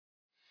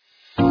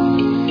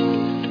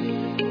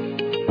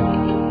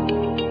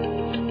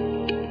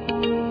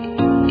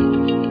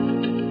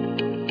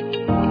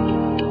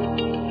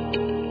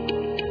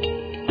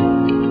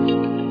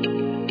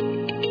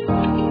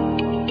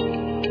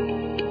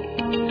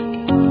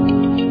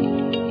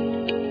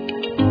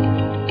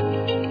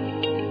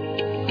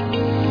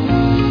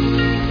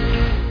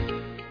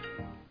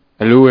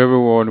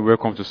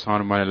welcome to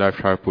Sound Money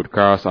Lifestyle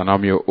Podcast, and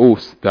I'm your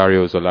host,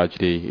 Dario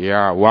Zolajide.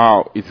 Yeah,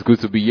 wow, it's good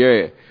to be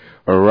here.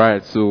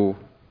 Alright, so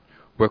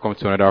welcome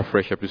to another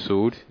fresh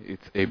episode.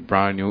 It's a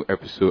brand new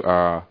episode,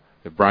 a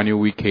brand new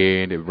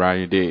weekend, a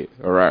brand new day.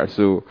 Alright,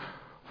 so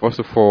first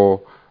of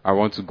all, I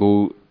want to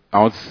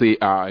say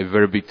a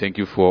very big thank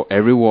you for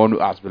everyone who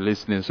has been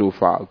listening so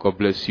far. God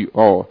bless you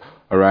all.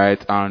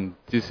 Alright, and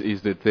this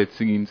is the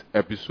 13th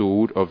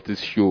episode of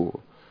this show,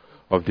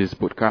 of this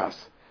podcast.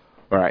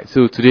 Alright,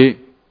 so today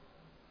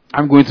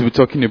I'm going to be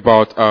talking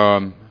about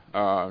a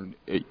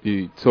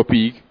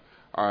topic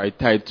I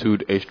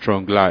titled A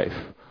Strong Life.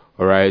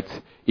 Alright,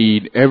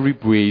 in every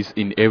place,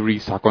 in every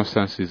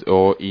circumstances,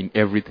 or in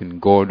everything,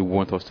 God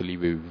wants us to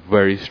live a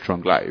very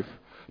strong life.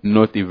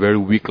 Not a very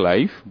weak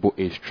life, but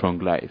a strong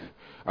life.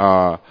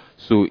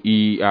 So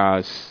He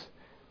has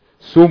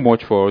so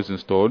much for us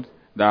installed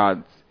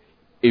that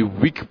a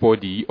weak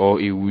body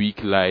or a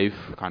weak life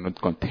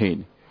cannot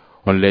contain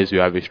unless you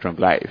have a strong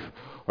life.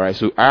 Alright,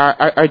 so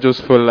I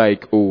just feel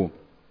like,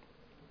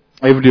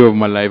 every day of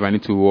my life I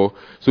need to work.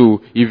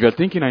 So if you're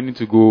thinking I need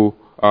to go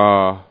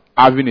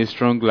having a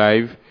strong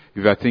life,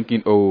 if you're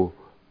thinking,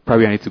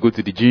 probably I need to go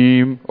to the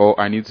gym, or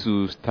I need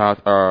to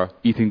start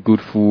eating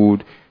good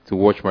food to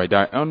watch my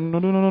diet.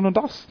 No.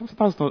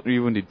 That's not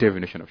even the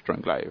definition of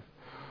strong life.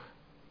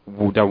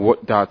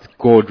 What that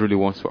God really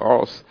wants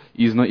for us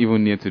is not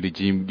even near to the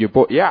gym.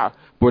 But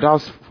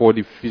that's for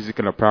the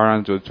physical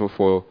appearance, or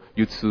for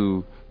you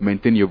to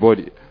maintain your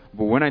body.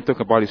 But when I talk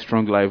about a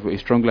strong life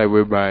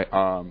whereby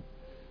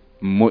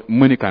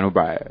money cannot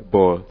buy,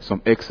 but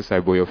some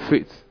exercise, but your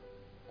faith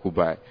could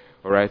buy.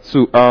 All right.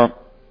 So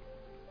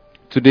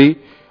today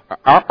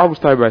I will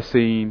start by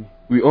saying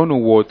we all know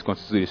what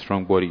constitutes a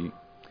strong body,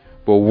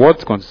 but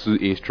what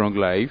constitutes a strong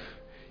life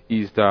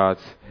is that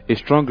a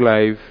strong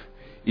life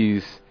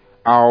is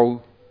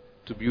how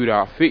to build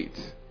our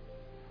faith.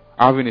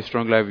 Having a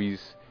strong life is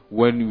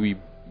when we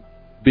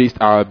base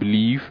our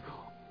belief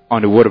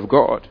on the Word of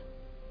God.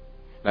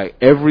 Like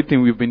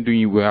everything we've been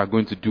doing, we are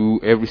going to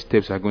do, every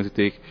steps we are going to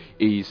take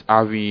is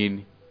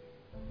having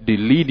the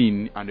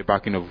leading and the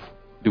backing of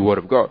the Word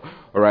of God.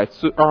 All right.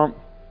 So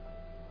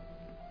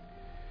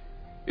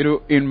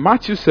in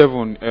Matthew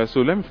 7,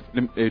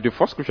 the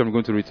first scripture I'm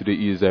going to read today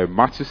is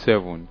Matthew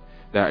 7.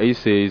 That it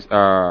says,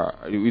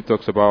 it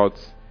talks about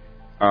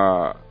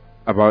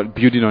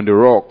building on the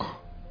rock,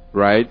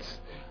 right?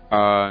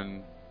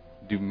 And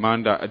the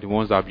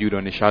ones that build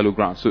on a shallow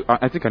ground. So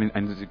I think I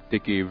need to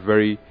take a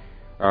very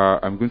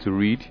I'm going to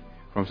read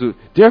from. So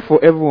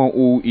therefore, everyone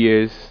who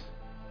hears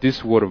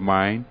this word of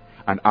mine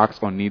and acts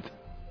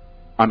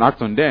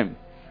on them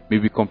may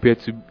be compared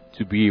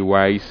to be a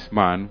wise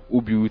man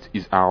who built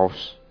his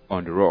house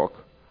on the rock.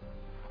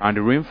 And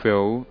the rain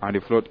fell, and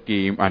the flood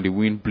came, and the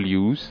wind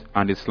blew,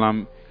 and the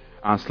slams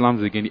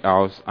against the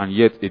house, and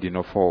yet it did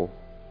not fall,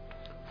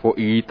 for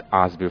it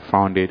has been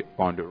founded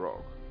on the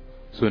rock.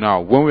 So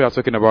now, when we are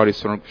talking about a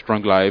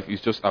strong life,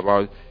 it's just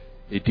about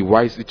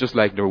it's just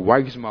like the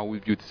wise man who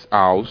built his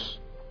house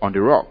on the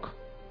rock,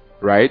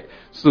 right?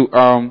 So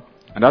and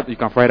that you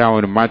can find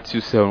out in Matthew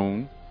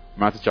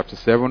chapter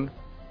 7,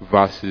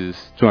 verses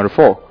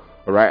 24.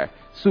 All right.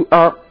 So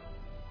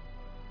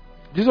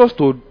Jesus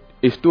told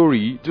this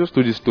story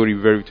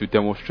to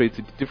demonstrate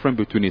the difference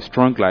between a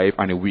strong life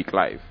and a weak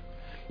life.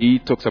 He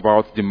talks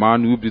about the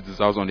man who built his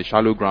house on the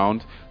shallow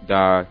ground,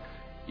 that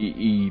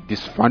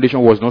this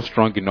foundation was not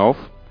strong enough,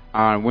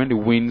 and when the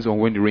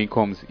rain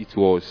comes, it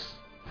was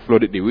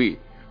flooded away.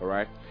 All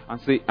right.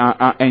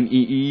 And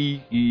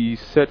he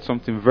said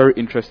something very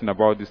interesting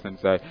about this, and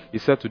he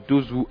said to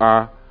those who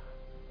are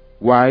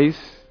wise,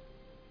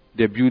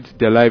 they build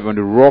their life on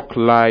the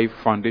rock-like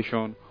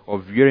foundation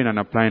of hearing and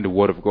applying the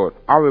word of God.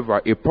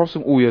 However, a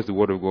person who hears the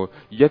word of God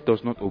yet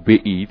does not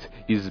obey it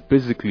is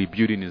basically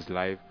building his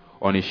life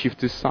on a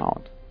shifty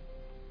sound.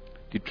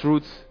 The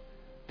truth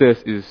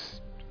test is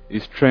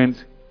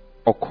strength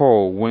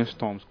occur when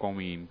storms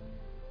come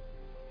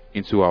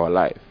into our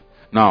life.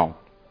 Now,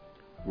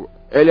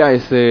 earlier I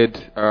said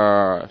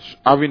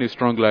having a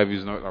strong life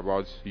is not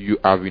about you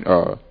having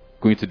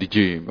going to the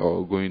gym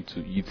or going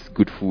to eat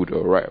good food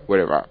or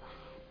whatever,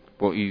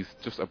 but it's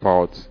just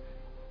about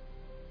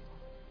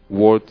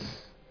what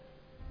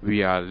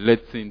we are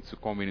letting to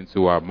come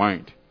into our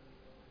mind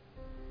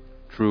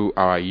through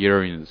our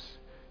hearings.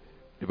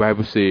 The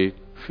Bible says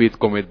faith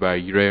cometh by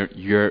hearing,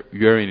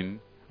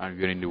 and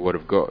hearing the word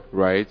of God,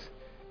 right?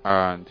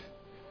 And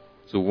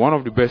so one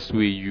of the best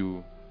way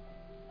you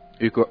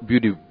can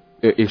build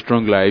a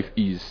strong life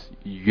is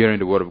hearing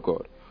the word of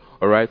God.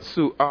 All right.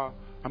 So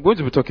I'm going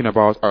to be talking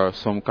about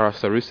some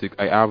characteristics.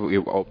 I have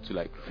up to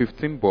like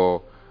 15, but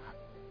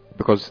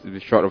because the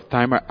short of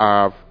time I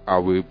have, I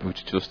will be able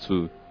just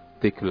to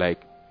take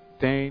like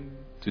 10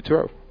 to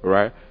 12. All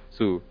right.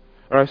 So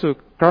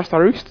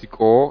characteristic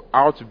or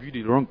how to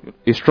build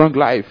a strong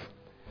life.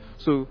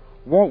 So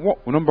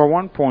number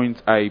one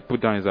point I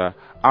put down is that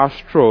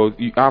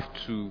you have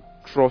to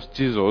trust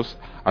Jesus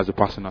as a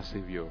personal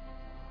savior.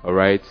 All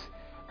right.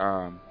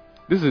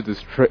 This is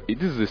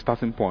the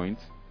starting point.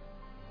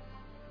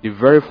 the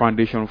very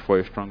foundation for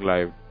a strong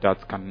life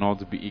that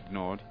cannot be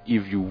ignored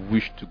if you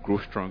wish to grow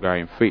stronger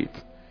in faith.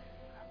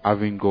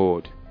 Having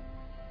God,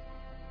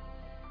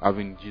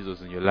 having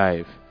Jesus in your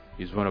life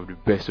is one of the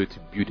best way to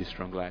build a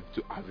strong life,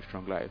 to have a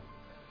strong life.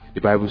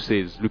 The Bible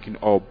says, looking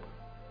up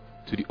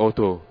to the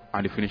author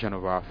and the finisher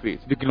of our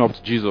faith. Looking up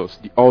to Jesus,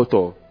 the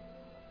author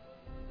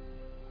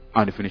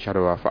and the finisher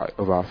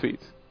of our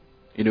faith.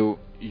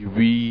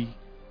 We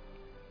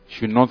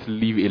should not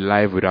live a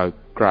life without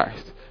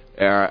Christ.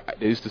 They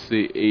used to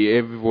say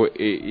a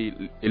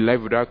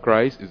life without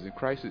Christ is a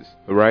crisis,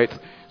 right?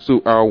 So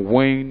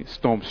when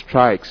storm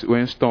strikes,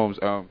 when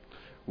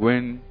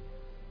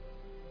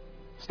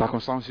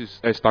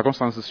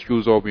circumstances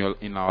shows up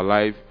in our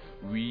life,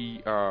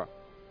 we have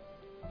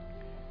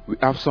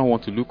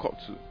someone to look up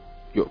to,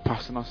 your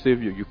personal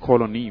savior. You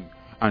call on him,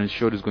 and it's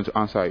sure he's going to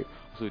answer you.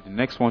 So the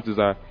next one is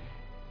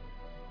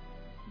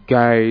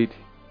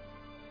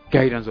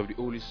guidance of the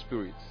Holy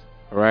Spirit,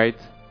 right?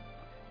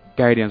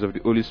 Guidance of the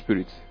Holy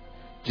Spirit.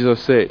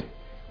 Jesus said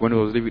when he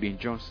was living in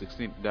John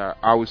 16 that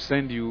I will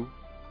send you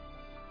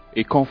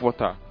a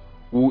comforter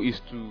who is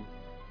to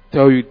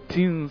tell you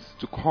things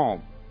to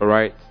come.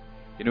 Alright?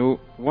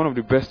 One of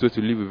the best ways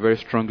to live a very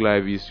strong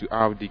life is to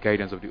have the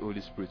guidance of the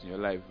Holy Spirit in your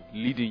life,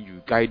 leading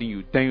you, guiding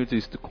you, telling you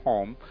things to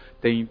come,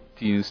 telling you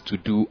things to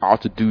do, how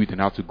to do it,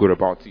 and how to go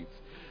about it.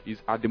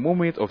 It's at the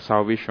moment of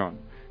salvation,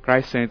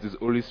 Christ sent his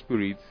Holy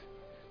Spirit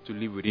to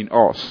live within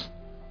us.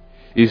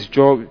 His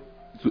job is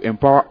to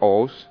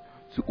empower us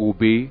to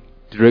obey,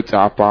 direct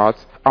our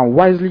paths, and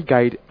wisely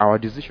guide our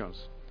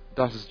decisions.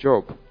 That's his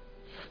job.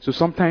 So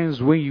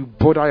sometimes when you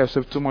bother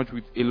yourself too much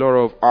with a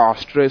lot of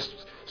stress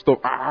stuff,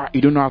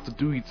 you don't know how to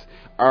do it,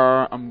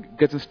 I'm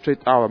getting straight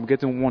out, I'm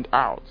getting worn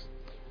out,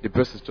 the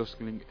best is just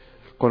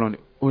call on the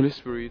Holy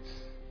Spirit.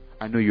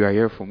 I know you are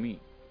here for me.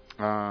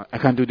 I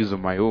can't do this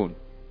on my own.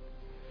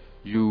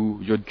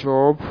 Your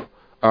job,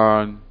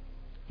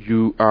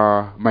 you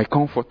are my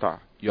comforter.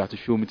 You have to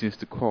show me things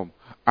to come.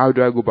 How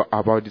do I go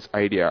about this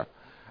idea?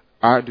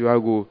 How do I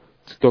go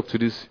to talk to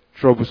this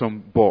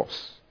troublesome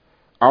boss?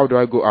 How do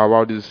I go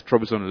about this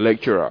troublesome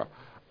lecturer?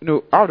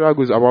 How do I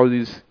go about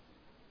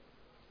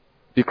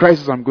the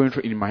crisis I'm going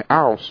through in my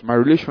house, my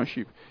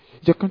relationship?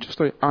 You can just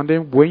start, and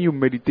then when you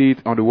meditate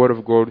on the Word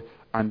of God,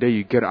 and then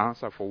you get an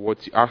answer for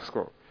what you ask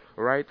for.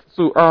 Alright?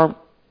 So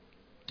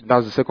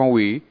that's the second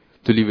way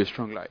to live a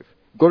strong life.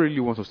 God really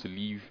wants us to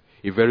live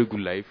a very good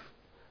life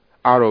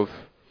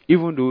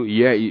even though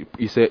he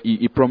said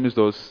he promised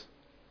us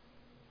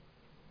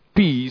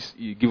peace,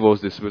 he give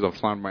us the spirit of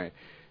sound mind.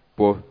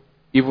 But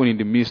even in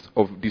the midst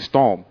of the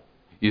storm,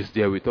 he's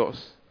there with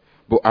us.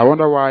 But I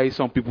wonder why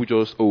some people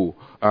just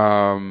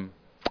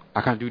I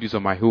can't do this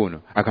on my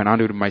own, I can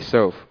handle it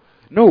myself.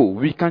 No,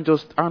 we can't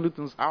just handle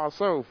things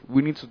ourselves.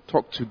 We need to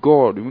talk to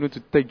God. We need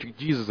to tell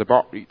Jesus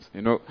about it.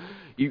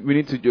 We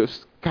need to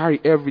just carry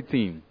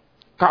everything,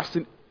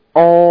 casting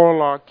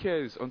all our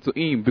cares onto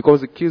him, because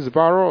he cares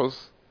about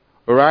us.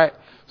 Alright?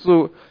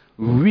 So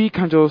we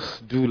can't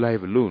just do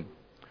life alone.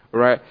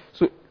 Alright?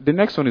 So the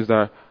next one is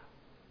that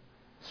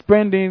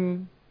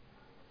spending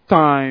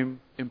time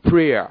in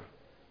prayer.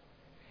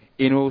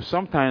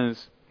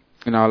 Sometimes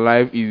in our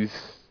life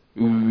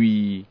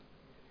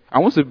I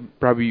won't say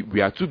probably we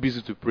are too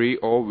busy to pray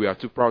or we are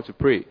too proud to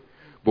pray.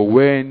 But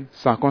when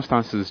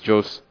circumstances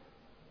just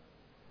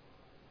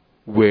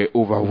were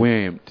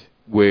overwhelmed,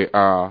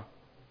 where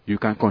you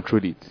can't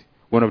control it,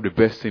 one of the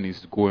best things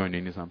is to go on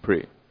your knees and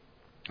pray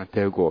and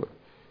tell God.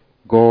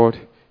 God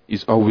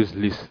is always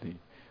listening.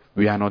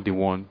 We are not the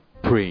one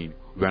praying.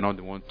 We are not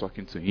the one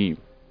talking to him.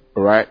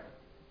 Alright?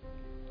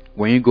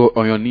 When you go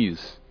on your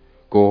knees,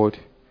 God,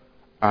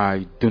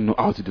 I don't know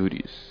how to do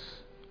this.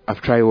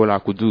 I've tried all I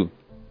could do.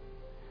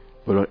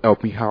 But Lord,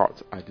 help me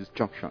out at this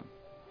junction,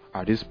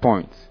 at this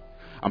point.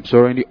 I'm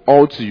surrendering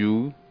all to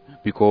you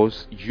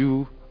because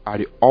you are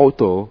the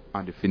author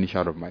and the finisher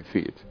of my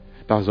faith.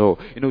 That's all.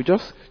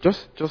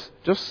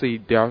 Just say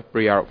their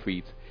prayer of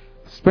faith.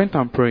 Spend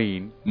time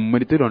praying,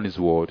 meditate on his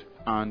word,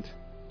 and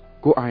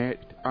go ahead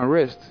and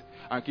rest.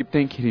 And keep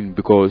thanking him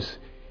because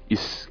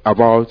he's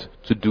about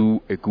to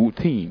do a good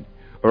thing.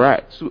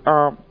 Alright, so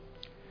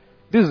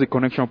this is a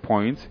connection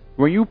point.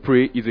 When you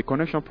pray, it's a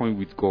connection point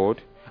with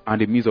God and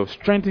the means of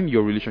strengthening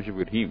your relationship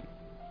with him.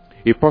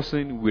 A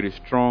person with a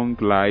strong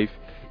life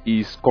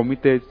is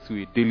committed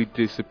to a daily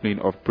discipline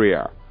of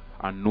prayer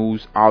and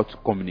knows how to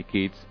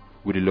communicate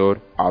with the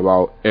Lord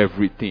about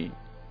everything.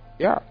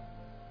 Yeah.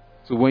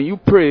 So when you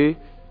pray,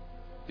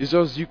 it's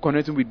just you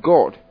connecting with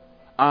God.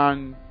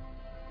 And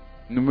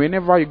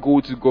whenever you go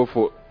to God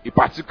for a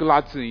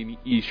particular thing,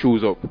 he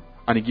shows up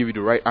and he gives you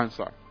the right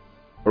answer.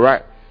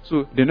 Alright?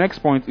 So the next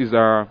point is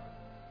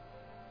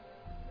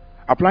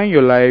applying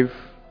your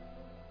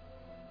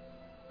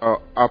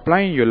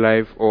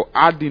life or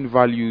adding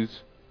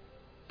values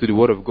to the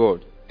Word of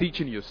God.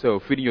 Teaching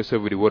yourself, feeding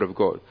yourself with the Word of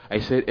God. I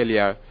said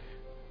earlier,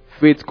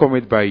 faith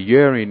cometh by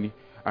hearing,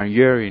 and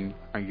hearing,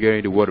 and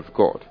hearing the Word of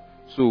God.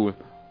 So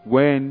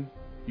when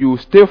you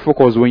stay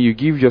focused, when you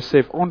give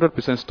yourself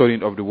 100%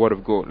 studying of the Word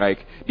of God,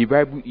 like the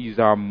Bible is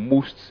our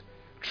most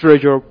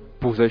treasured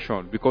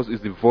possession because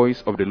it's the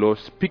voice of the Lord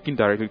speaking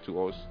directly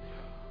to us.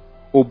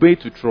 Obey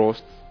to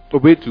trust.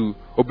 Obeying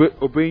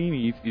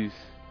it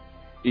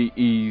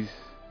is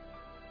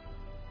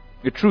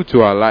the truth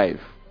to our life.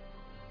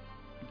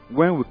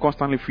 When we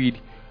constantly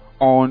feed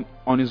on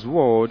His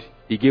word,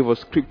 He gave us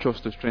scriptures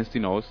to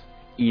strengthen us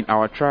in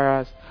our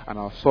trials and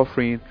our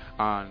suffering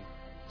and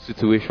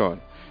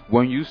situation.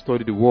 When you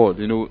study the word,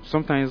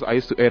 sometimes I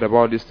used to hear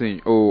about this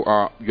thing. You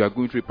are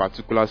going through a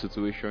particular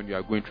situation, you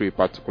are going through a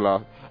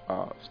particular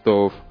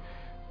stuff.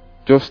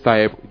 Just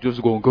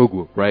go on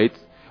Google, right?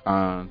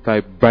 And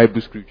type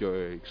Bible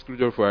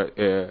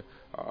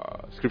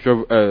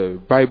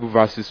Bible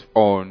verses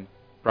on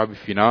probably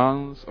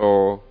finance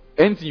or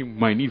anything you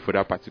might need for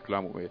that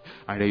particular moment,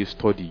 and then you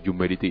study, you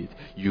meditate,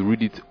 you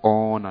read it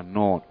on and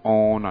on,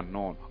 and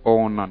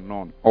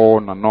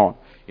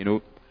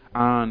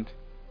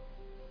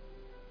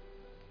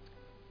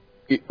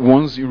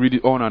once you read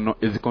it on and on,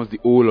 it becomes the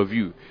whole of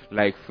you.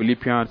 Like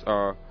Philippians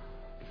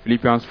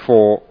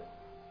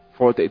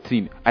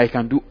 4:13, I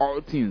can do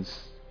all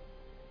things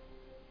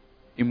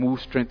in who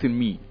strengthen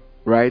me.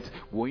 Right?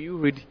 When you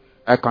read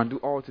I can do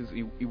all things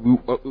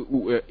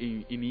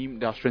in Him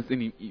that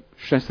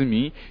strengthens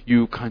me,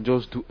 you can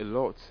just do a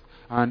lot.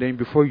 And then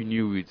before you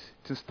knew it,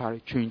 things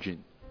started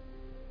changing.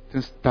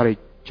 Like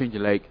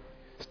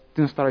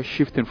things started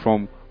shifting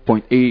from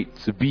point A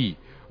to B.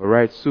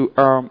 Alright, so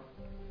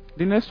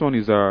the next one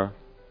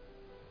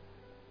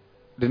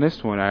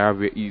I have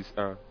here is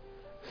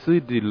see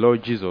the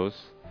Lord Jesus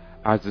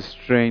as the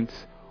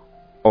strength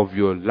of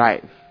your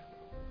life.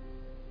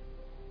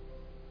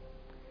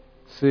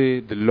 Say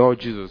the Lord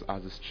Jesus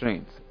as the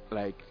strength,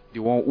 like the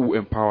one who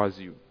empowers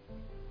you.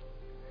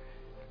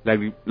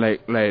 Like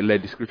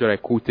the scripture I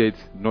quoted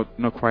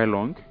not quite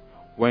long,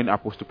 when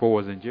Apostle Paul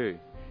was in jail,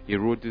 he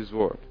wrote this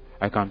word: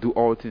 I can do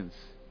all things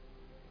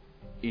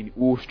in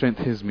who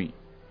strengthens me.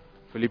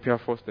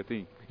 Philippians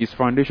 4:13. His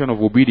foundation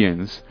of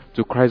obedience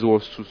to Christ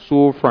was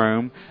so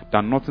firm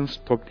that nothing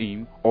stopped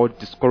him or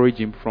discouraged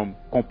him from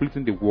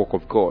completing the work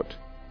of God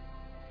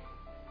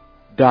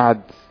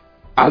that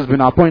has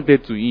been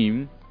appointed to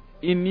him.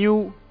 He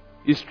knew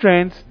his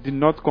strength did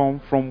not come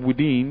from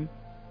within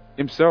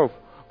himself,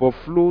 but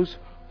flows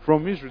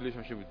from his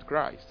relationship with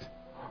Christ.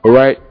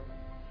 Alright?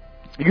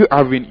 You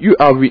having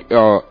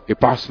a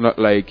personal,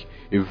 like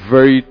a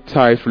very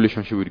tight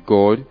relationship with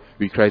God,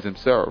 with Christ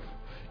Himself,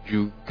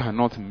 you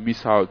cannot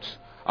miss out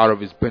of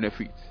His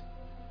benefits.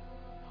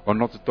 Or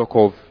not to talk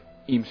of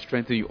Him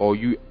strengthening you or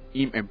Him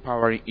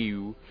empowering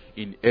you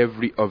in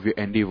every of your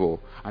endeavor.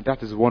 And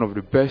that is one of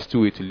the best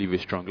ways to live a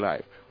strong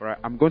life. Alright,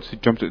 I'm going to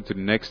jump to the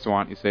next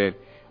one. It said,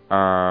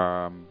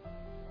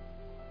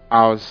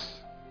 how's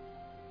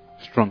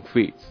strong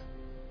faith?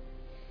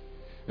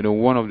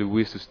 One of the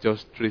ways to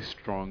just stay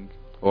strong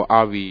or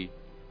have a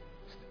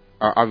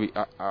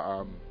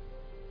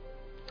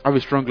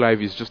strong life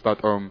is just that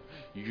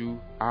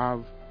you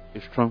have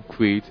a strong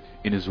faith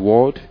in His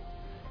word,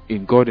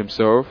 in God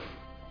Himself,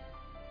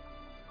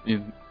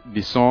 in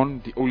the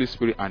Son, the Holy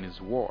Spirit, and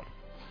His word.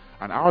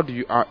 And how do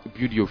you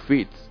build your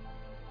faith?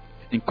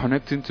 In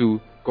connecting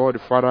to God the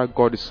Father,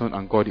 God the Son,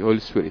 and God the Holy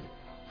Spirit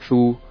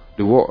through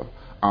the word.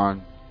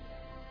 And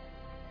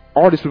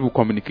all these people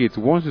communicate.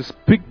 Once you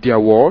speak their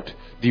word,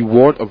 the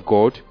word of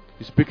God,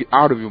 you speak it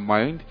out of your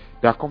mind,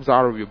 that comes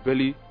out of your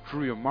belly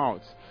through your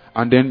mouth,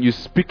 and then you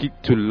speak it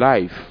to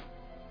life.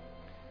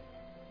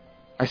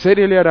 I said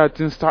earlier that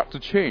things start to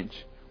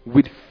change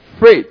with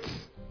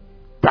faith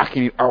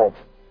backing it up,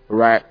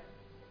 right?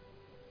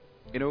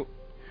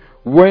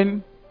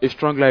 When a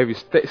strong life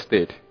is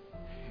tested,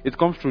 it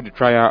comes through the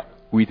trial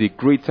with a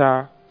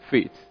greater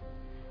faith.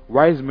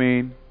 Wise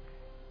men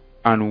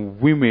and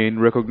women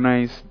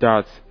recognize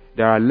that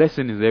there are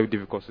lessons in every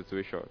difficult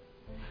situation,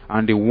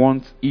 and they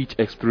want each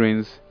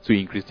experience to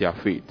increase their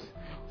faith.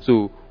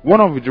 So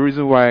one of the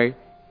reasons why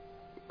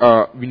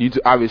we need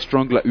to have a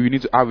strong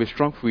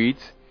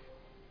faith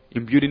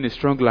in building a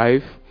strong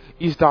life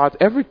is that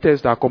every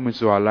test that comes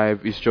into our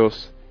life is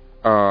just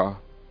a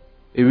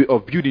way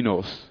of building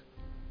us,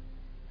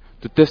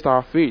 to test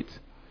our faith,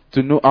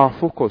 to know our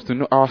focus, to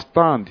know our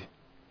stand.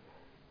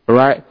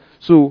 Right?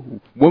 So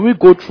when we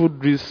go through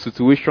this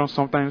situation,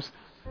 sometimes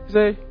we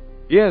say,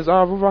 yes, I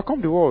have overcome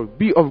the world.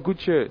 Be of good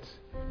cheer.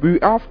 We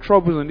have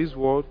troubles in this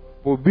world,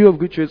 but be of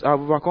good cheer, I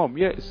have overcome.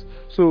 Yes.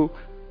 So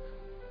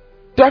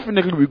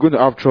definitely we're going to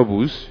have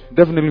troubles.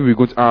 Definitely we're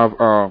going to have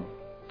a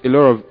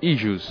lot of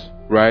issues,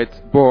 right?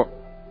 But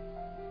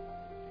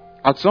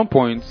at some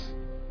point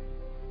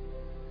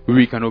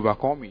we can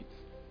overcome it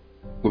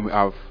when we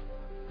have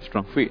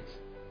strong faith.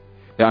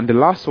 And the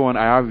last one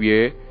I have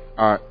here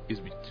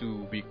is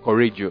to be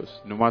courageous,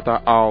 no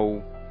matter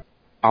how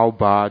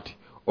bad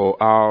or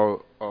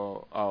how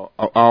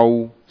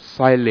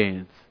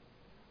silent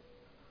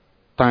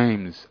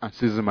times and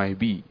seasons might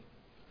be.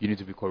 You need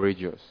to be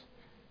courageous.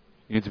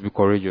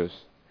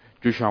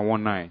 Joshua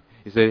 1:9.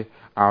 He said,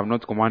 I have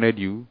not commanded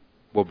you,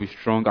 but be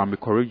strong and be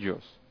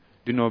courageous.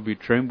 Do not be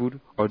trembled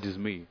or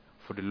dismayed,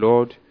 for the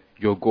Lord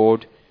your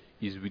God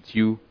is with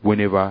you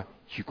whenever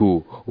you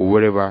go or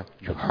wherever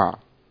you are.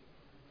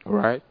 All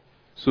right.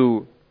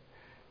 So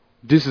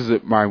this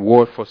is my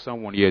word for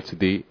someone here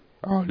today,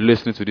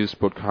 listening to this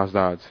podcast,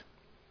 that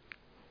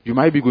you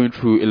might be going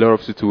through a lot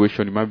of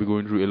situations, you might be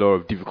going through a lot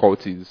of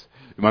difficulties,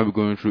 you might be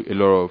going through a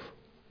lot of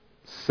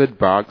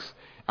setbacks,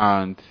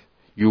 and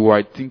you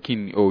are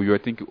thinking,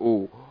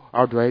 oh,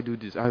 how do I do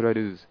this? How do I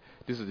do this?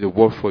 This is the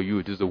word for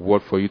you. This is the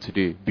word for you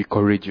today. Be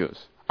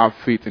courageous. Have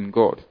faith in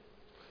God.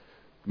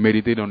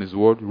 Meditate on His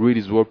word. Read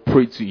His word.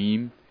 Pray to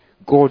Him.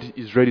 God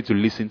is ready to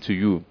listen to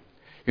you.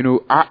 You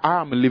know, I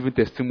am a living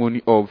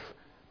testimony of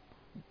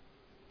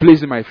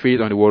placing my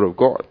faith on the word of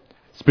God,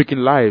 speaking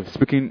life,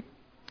 speaking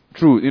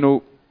truth. You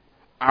know,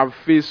 I've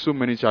faced so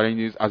many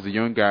challenges as a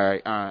young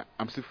guy, and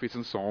I'm still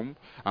facing some,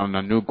 and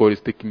I know God is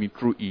taking me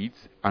through it,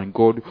 and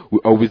God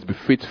will always be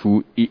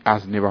faithful. He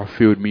has never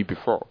failed me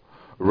before,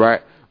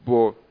 right?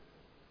 But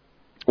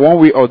one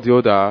way or the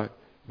other,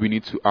 we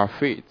need to have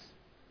faith.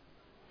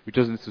 We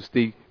just need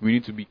to we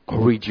need to be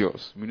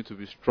courageous. We need to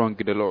be strong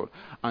in the Lord.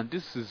 And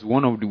this is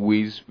one of the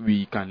ways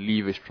we can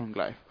live a strong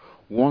life.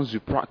 Once you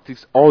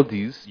practice all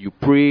this, you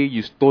pray,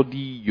 you study,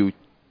 you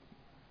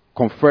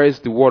confess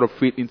the word of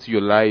faith into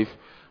your life,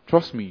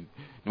 trust me,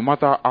 no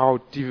matter how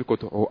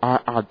difficult or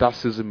how hard that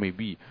season may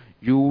be,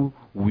 you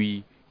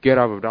will get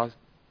out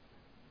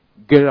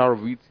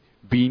of it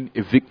being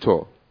a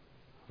victor.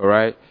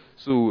 Alright?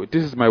 So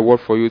this is my word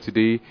for you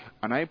today,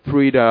 and I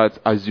pray that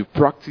as you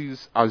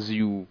practice, as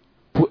you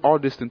put all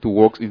this into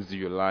work into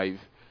your life,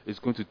 it's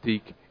going to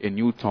take a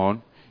new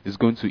turn.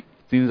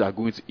 Things are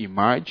going to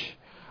emerge,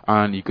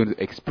 and you're going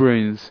to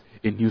experience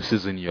a new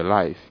season in your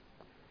life.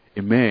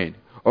 Amen.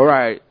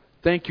 Alright.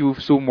 Thank you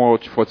so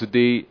much for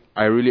today.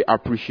 I really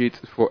appreciate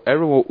for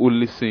everyone who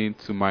listened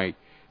to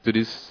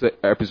this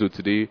episode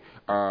today.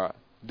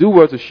 Do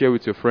well to share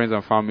with your friends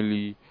and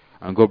family,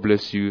 and God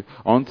bless you.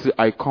 Until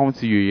I come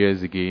to you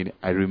years again,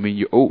 I remain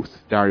your host,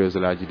 Darius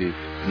Olajide.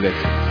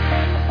 Bless you.